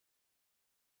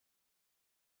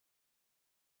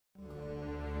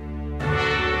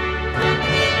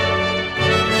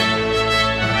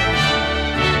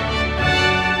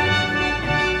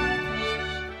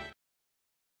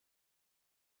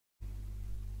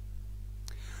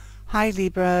Hi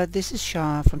Libra, this is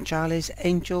Shah from Charlie's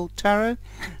Angel Tarot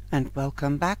and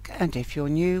welcome back, and if you're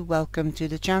new, welcome to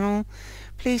the channel.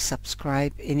 Please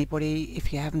subscribe, anybody,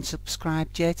 if you haven't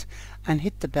subscribed yet, and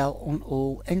hit the bell on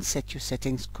all and set your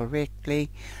settings correctly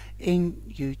in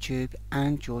YouTube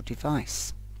and your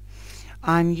device.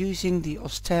 I'm using the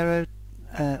Ostara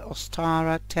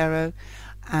Tarot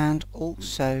and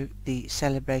also the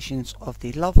Celebrations of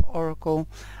the Love Oracle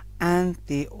and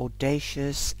the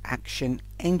Audacious Action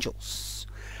Angels.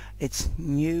 It's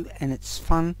new and it's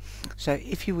fun, so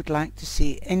if you would like to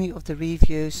see any of the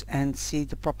reviews and see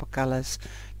the proper colors,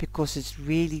 because it's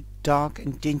really dark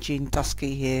and dingy and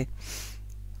dusky here,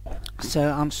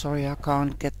 so I'm sorry I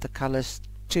can't get the colors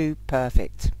too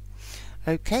perfect.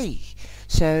 Okay,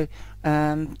 so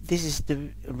this is the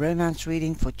romance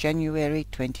reading for January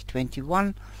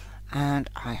 2021, and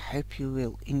I hope you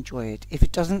will enjoy it. If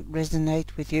it doesn't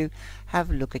resonate with you,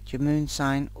 have a look at your moon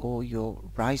sign or your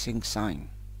rising sign.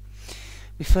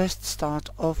 We first start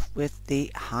off with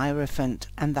the Hierophant,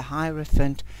 and the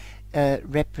Hierophant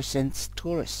represents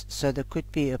Taurus, so there could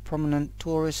be a prominent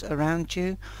Taurus around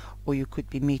you, or you could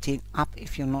be meeting up,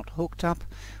 if you're not hooked up,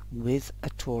 with a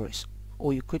Taurus,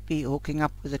 or you could be hooking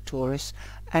up with a Taurus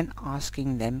and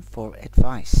asking them for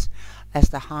advice, as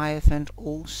the Hierophant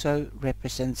also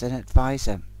represents an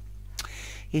advisor.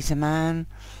 He's a man,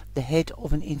 the head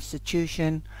of an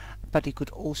institution, but he could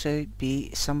also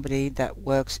be somebody that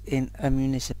works in a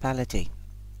municipality.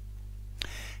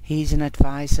 He's an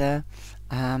advisor,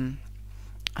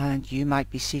 and you might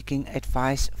be seeking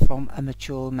advice from a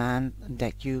mature man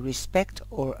that you respect,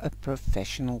 or a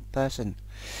professional person.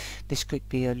 This could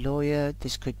be a lawyer,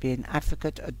 this could be an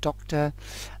advocate, a doctor,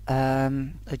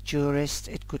 a jurist.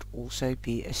 It could also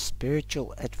be a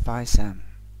spiritual advisor.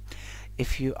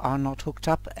 If you are not hooked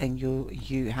up and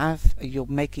you're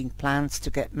making plans to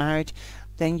get married,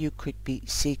 then you could be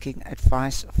seeking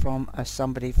advice from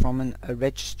somebody from a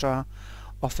registrar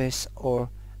office, or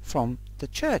from the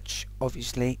church,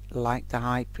 obviously, like the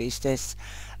High Priestess.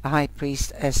 A High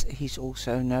Priest, as he's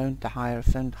also known, the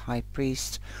Hierophant, High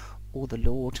Priest, or the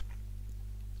Lord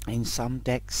in some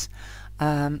decks,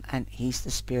 and he's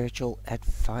the spiritual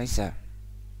advisor.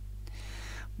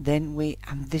 Then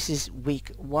this is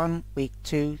week 1, week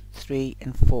 2, 3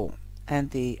 and 4,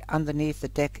 and underneath the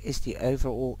deck is the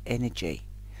overall energy.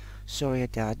 Sorry I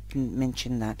didn't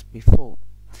mention that before.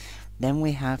 Then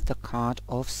we have the card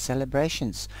of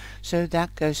Celebrations, so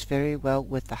that goes very well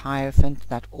with the Hierophant,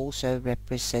 that also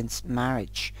represents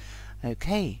marriage.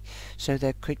 Okay, so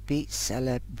there could be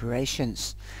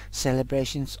celebrations.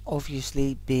 Celebrations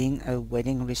obviously being a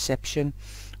wedding reception,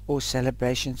 or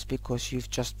celebrations because you've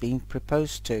just been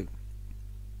proposed to.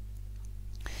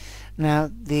 Now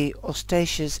the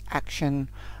Audacious Action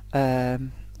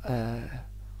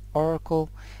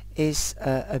Oracle is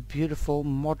a beautiful,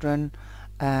 modern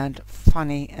and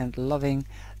funny and loving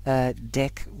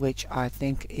deck, which I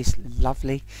think is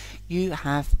lovely. You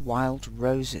have wild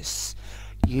roses.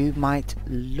 You might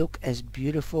look as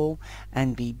beautiful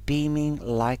and be beaming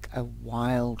like a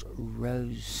wild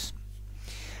rose.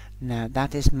 Now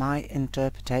that is my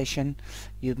interpretation.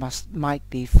 You might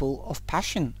be full of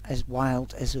passion, as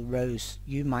wild as a rose.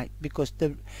 You might, because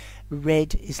the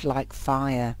red is like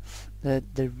fire.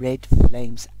 The red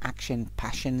flames action,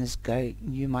 passion is going.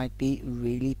 You might be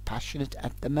really passionate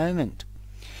at the moment.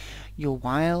 Your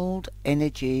wild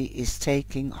energy is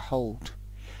taking hold.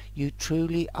 You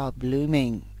truly are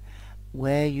blooming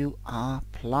where you are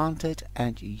planted,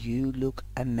 and you look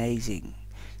amazing.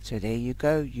 So there you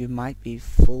go, you might be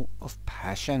full of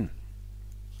passion,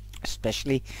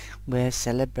 especially where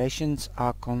celebrations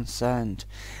are concerned.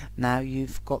 Now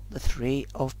you've got the 3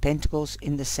 of Pentacles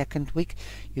in the second week.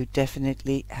 You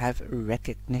definitely have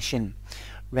recognition.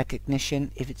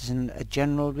 Recognition, if it's in a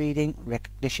general reading,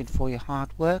 recognition for your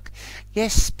hard work.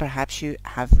 Yes, perhaps you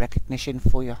have recognition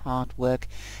for your hard work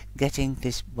getting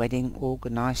this wedding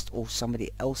organized, or somebody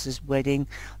else's wedding.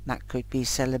 That could be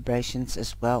celebrations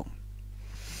as well.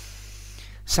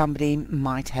 Somebody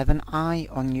might have an eye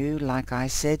on you, like I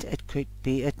said. It could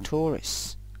be a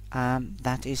Taurus,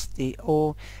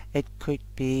 or it could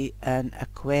be an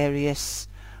Aquarius,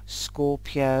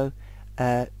 Scorpio,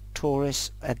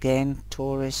 Taurus again,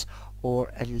 Taurus,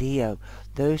 or a Leo.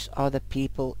 Those are the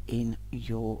people in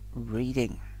your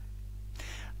reading.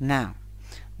 Now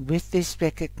with this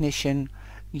recognition,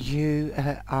 you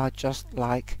are just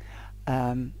like,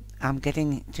 I'm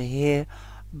getting to hear,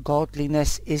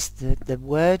 godliness is the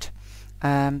word.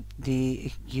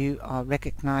 You are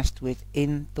recognized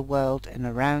within the world and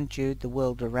around you, the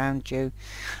world around you,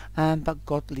 but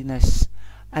godliness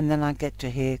And then I get to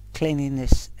hear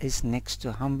cleanliness is next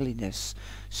to humbleness.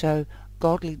 So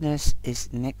godliness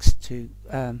is next to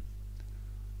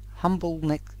humble.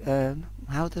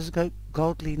 How does it go?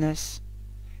 Godliness,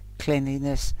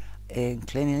 cleanliness, and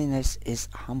cleanliness is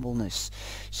humbleness.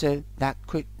 So that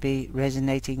could be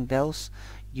resonating bells.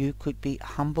 You could be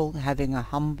humble, having a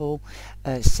humble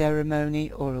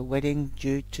ceremony or a wedding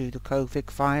due to the COVID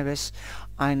virus.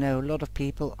 I know a lot of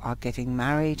people are getting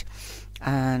married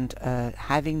and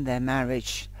having their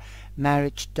marriage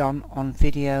done on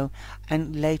video,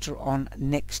 and later on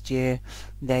next year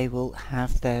they will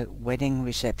have their wedding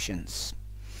receptions.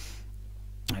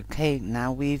 Okay,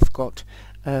 now we've got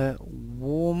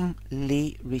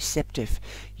warmly receptive.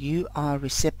 You are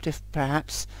receptive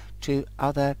perhaps to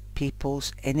other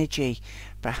people's energy.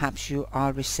 Perhaps you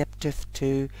are receptive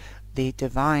to the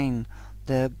divine,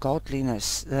 the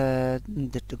godliness, the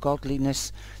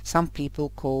godliness. Some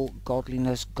people call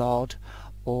godliness God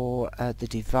or the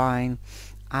divine.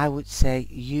 I would say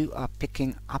you are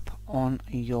picking up on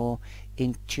your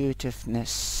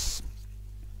intuitiveness.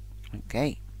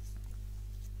 Okay.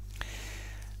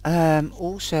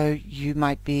 Also, you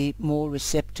might be more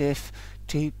receptive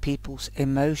to people's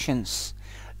emotions.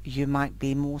 You might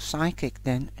be more psychic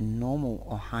than normal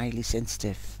or highly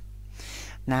sensitive.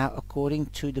 Now, according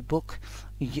to the book,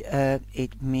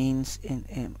 it means,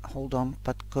 hold on,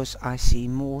 but because I see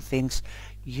more things,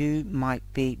 you might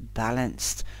be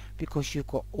balanced because you've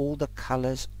got all the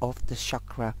colors of the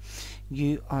chakra.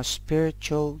 You are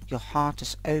spiritual, your heart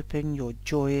is open, you're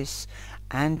joyous,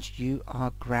 and you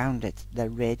are grounded. The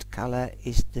red color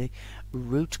is the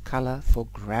root color for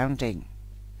grounding.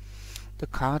 The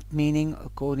card meaning,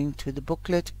 according to the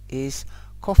booklet, is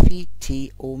coffee,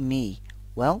 tea, or me.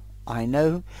 Well, I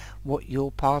know what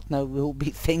your partner will be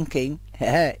thinking.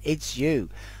 It's you.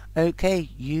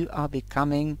 Okay, you are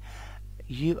becoming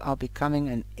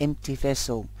an empty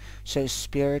vessel, so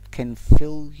spirit can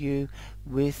fill you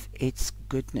with its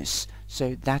goodness.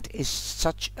 So that is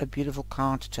such a beautiful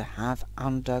card to have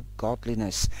under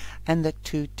godliness. And the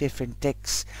two different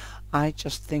decks, I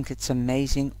just think it's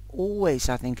amazing. Always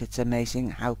I think it's amazing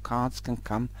how cards can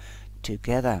come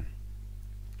together.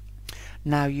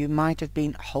 Now, you might have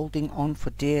been holding on for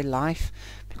dear life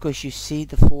because you see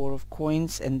the Four of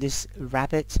Coins and this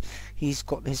rabbit. He's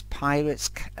got his pirate's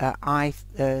eye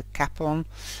cap on.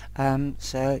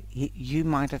 So you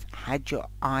might have had your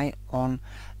eye on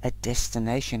a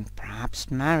destination, perhaps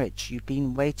marriage. You've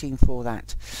been waiting for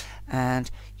that,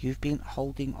 and you've been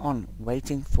holding on,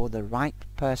 waiting for the right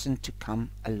person to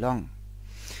come along.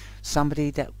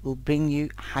 Somebody that will bring you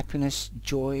happiness,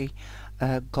 joy,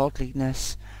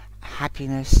 godliness,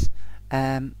 happiness.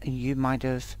 You might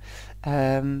have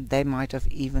they might have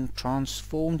even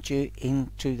transformed you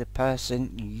into the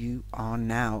person you are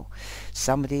now.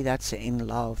 Somebody that's in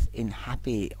love, in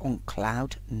happy, on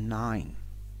cloud 9.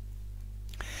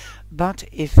 But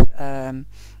if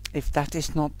that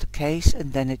is not the case,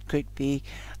 then it could be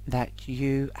that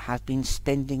you have been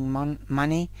spending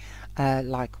money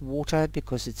like water,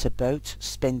 because it's a boat,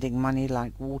 spending money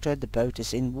like water, the boat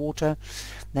is in water.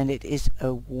 Then it is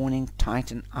a warning,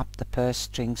 tighten up the purse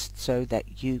strings so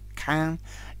that you can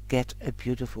get a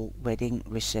beautiful wedding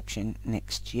reception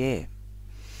next year.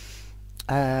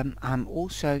 I'm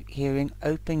also hearing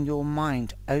open your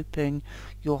mind, open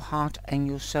your heart and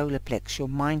your solar plex, your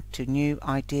mind to new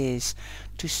ideas,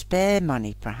 to spare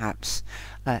money perhaps.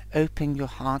 Open your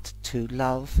heart to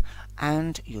love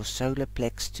and your solar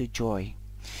plex to joy.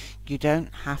 You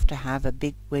don't have to have a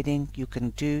big wedding, you can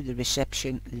do the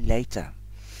reception later.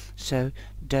 So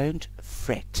don't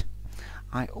fret.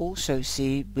 I also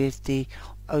see with the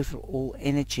overall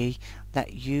energy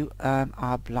that you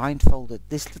are blindfolded.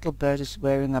 This little bird is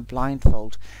wearing a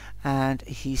blindfold and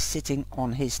he's sitting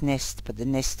on his nest, but the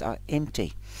nests are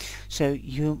empty. So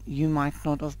you might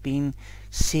not have been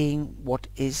seeing what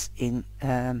is in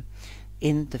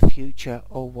the future,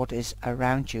 or what is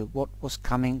around you, what was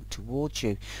coming towards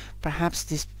you. Perhaps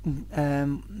this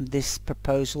this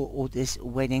proposal or this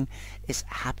wedding is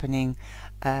happening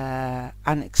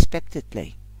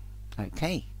unexpectedly.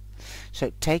 Okay,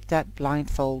 so take that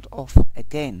blindfold off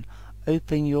again,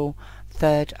 open your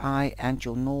third eye and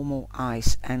your normal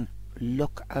eyes and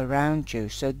look around you.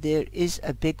 So there is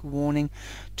a big warning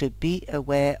to be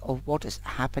aware of what is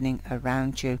happening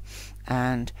around you,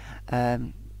 and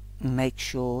make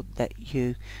sure that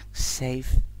you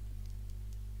save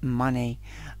money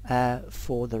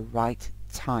for the right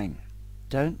time.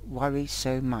 Don't worry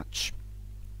so much.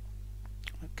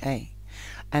 Okay,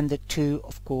 and the 2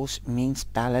 of course means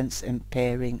balance and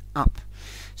pairing up,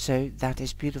 so that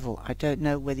is beautiful. I don't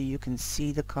know whether you can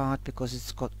see the card because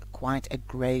it's got quite a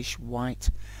greyish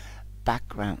white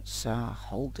background, so I'll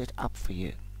hold it up for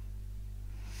you.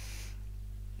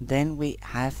 Then we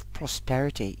have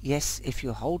prosperity. Yes, if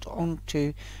you hold on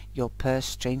to your purse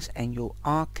strings and you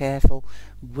are careful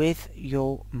with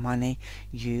your money,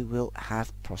 you will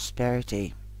have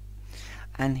prosperity.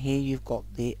 And here you've got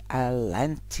the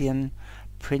Atlantean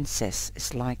princess.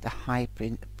 It's like the high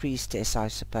priestess, I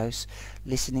suppose,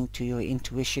 listening to your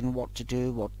intuition, what to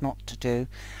do, what not to do,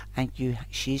 and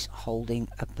she's holding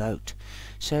a boat.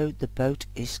 So the boat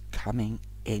is coming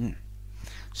in.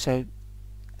 So,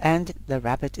 and the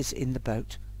rabbit is in the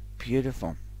boat.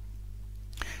 Beautiful.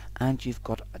 And you've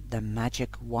got the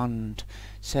magic wand.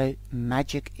 So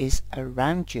magic is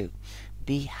around you.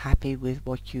 Be happy with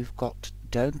what you've got.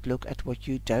 Don't look at what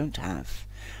you don't have.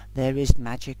 There is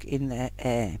magic in the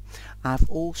air. I've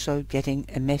also getting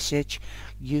a message.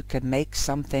 You can make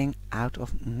something out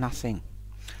of nothing.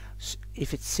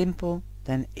 If it's simple,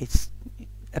 then it's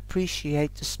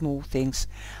appreciate the small things,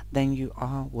 then you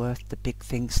are worth the big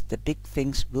things. The big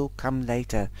things will come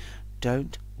later.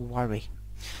 Don't worry.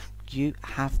 You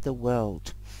have the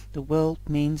world. The world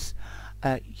means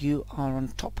you are on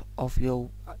top of you're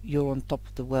on top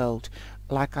of the world.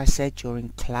 Like I said, you're in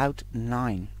cloud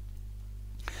 9.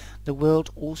 The world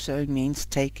also means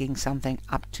taking something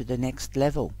up to the next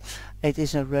level. It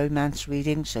is a romance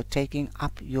reading, so taking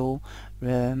up your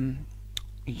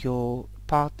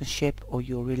partnership or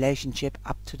your relationship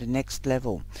up to the next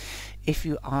level. If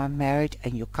you are married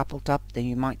and you're coupled up, then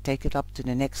you might take it up to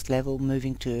the next level,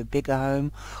 moving to a bigger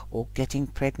home or getting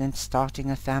pregnant, starting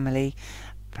a family.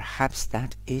 Perhaps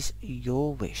that is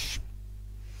your wish.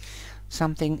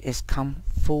 Something is come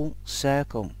full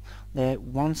circle.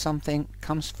 Once something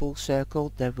comes full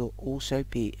circle, there will also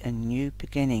be a new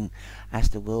beginning, as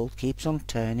the world keeps on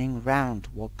turning round.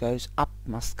 What goes up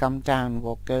must come down.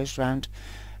 What goes round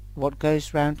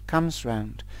comes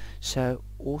round. So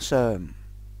awesome.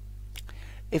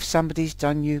 If somebody's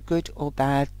done you good or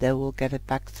bad, they will get it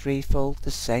back threefold.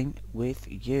 The same with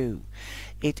you.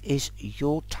 It is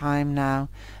your time now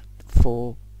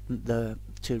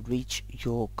to reach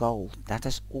your goal. That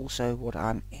is also what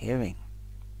I'm hearing.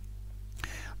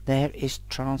 There is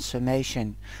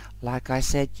transformation. Like I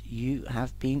said,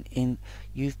 you've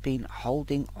been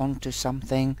holding on to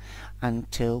something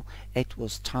until it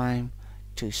was time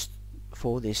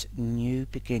for this new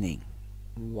beginning.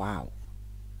 Wow.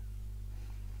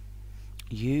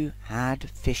 You had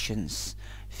visions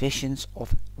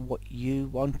of what you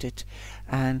wanted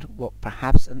and what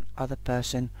perhaps another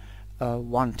person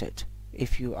wanted.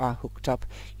 If you are hooked up,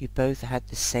 you both had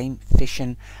the same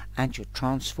vision, and you're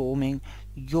transforming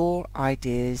your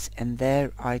ideas and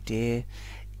their idea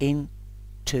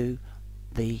into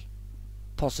the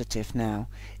positive now,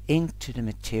 into the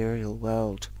material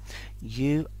world.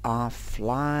 You are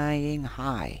flying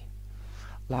high.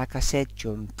 Like I said,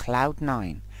 you're on cloud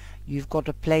 9. You've got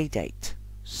a play date,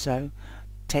 so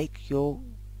take your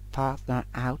partner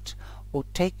out, or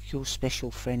take your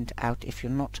special friend out. If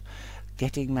you're not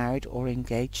getting married or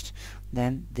engaged,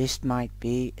 then this might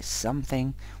be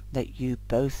something that you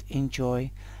both enjoy.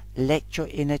 Let your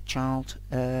inner child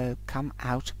come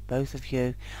out, both of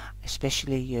you,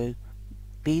 especially you.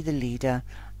 Be the leader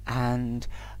and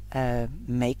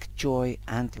make joy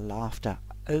and laughter.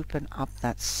 Open up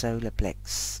that solar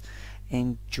plex.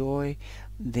 Enjoy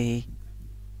the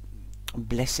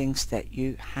blessings that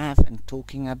you have. And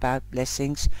talking about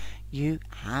blessings, you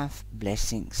have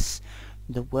blessings.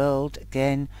 The world,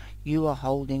 again, you are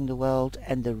holding the world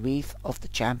and the wreath of the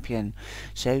champion.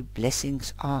 So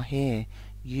blessings are here.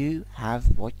 You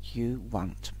have what you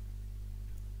want.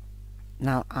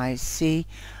 Now I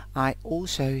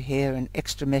also hear an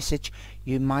extra message.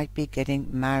 You might be getting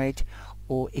married,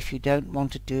 or if you don't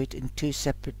want to do it in two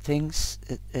separate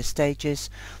stages,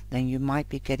 then you might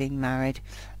be getting married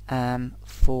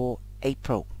for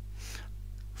April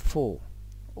 4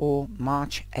 or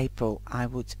March, April, I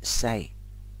would say.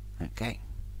 Okay.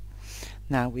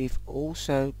 Now we've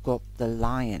also got the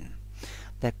lion.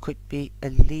 There could be a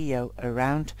Leo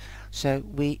around. So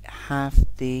we have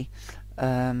the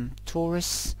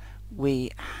Taurus,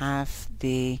 we have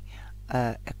the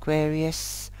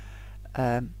Aquarius,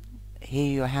 here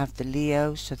you have the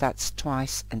Leo, so that's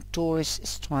twice, and Taurus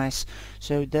is twice.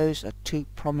 So those are two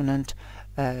prominent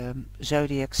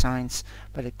zodiac signs,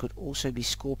 but it could also be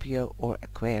Scorpio or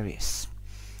Aquarius.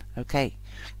 Okay,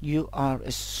 you are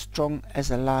as strong as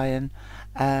a lion,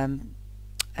 and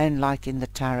like in the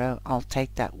tarot, I'll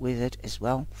take that with it as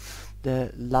well.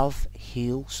 The love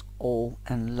heals all,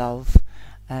 and love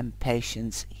and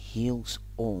patience heals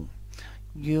all.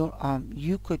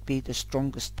 You could be the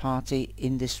strongest party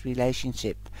in this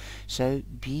relationship, so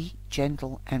be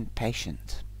gentle and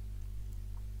patient.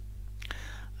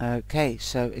 Okay,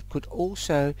 so it could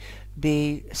also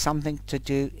be something to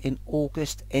do in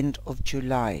August, end of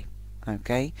July.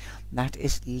 Okay, that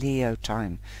is Leo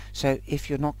time. So if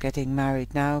you're not getting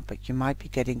married now, but you might be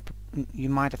getting, you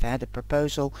might have had a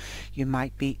proposal, you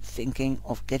might be thinking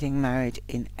of getting married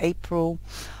in April,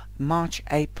 March,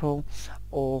 April,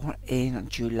 or in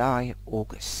July,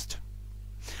 August.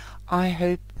 I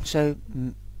hope so.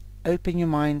 Open your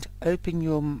mind, open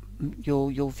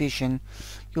your vision,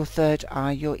 your third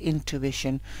eye, your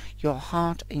intuition, your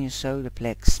heart and your solar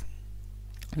plex.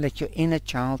 Let your inner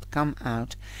child come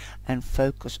out and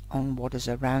focus on what is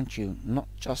around you, not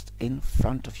just in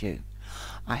front of you.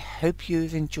 I hope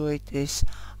you've enjoyed this.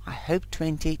 I hope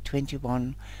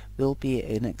 2021 will be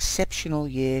an exceptional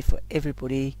year for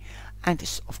everybody, and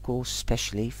of course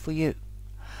especially for you.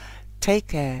 Take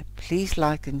care, please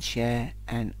like and share,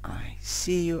 and I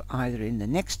see you either in the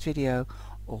next video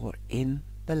or in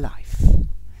the life.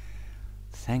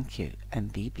 Thank you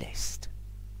and be blessed.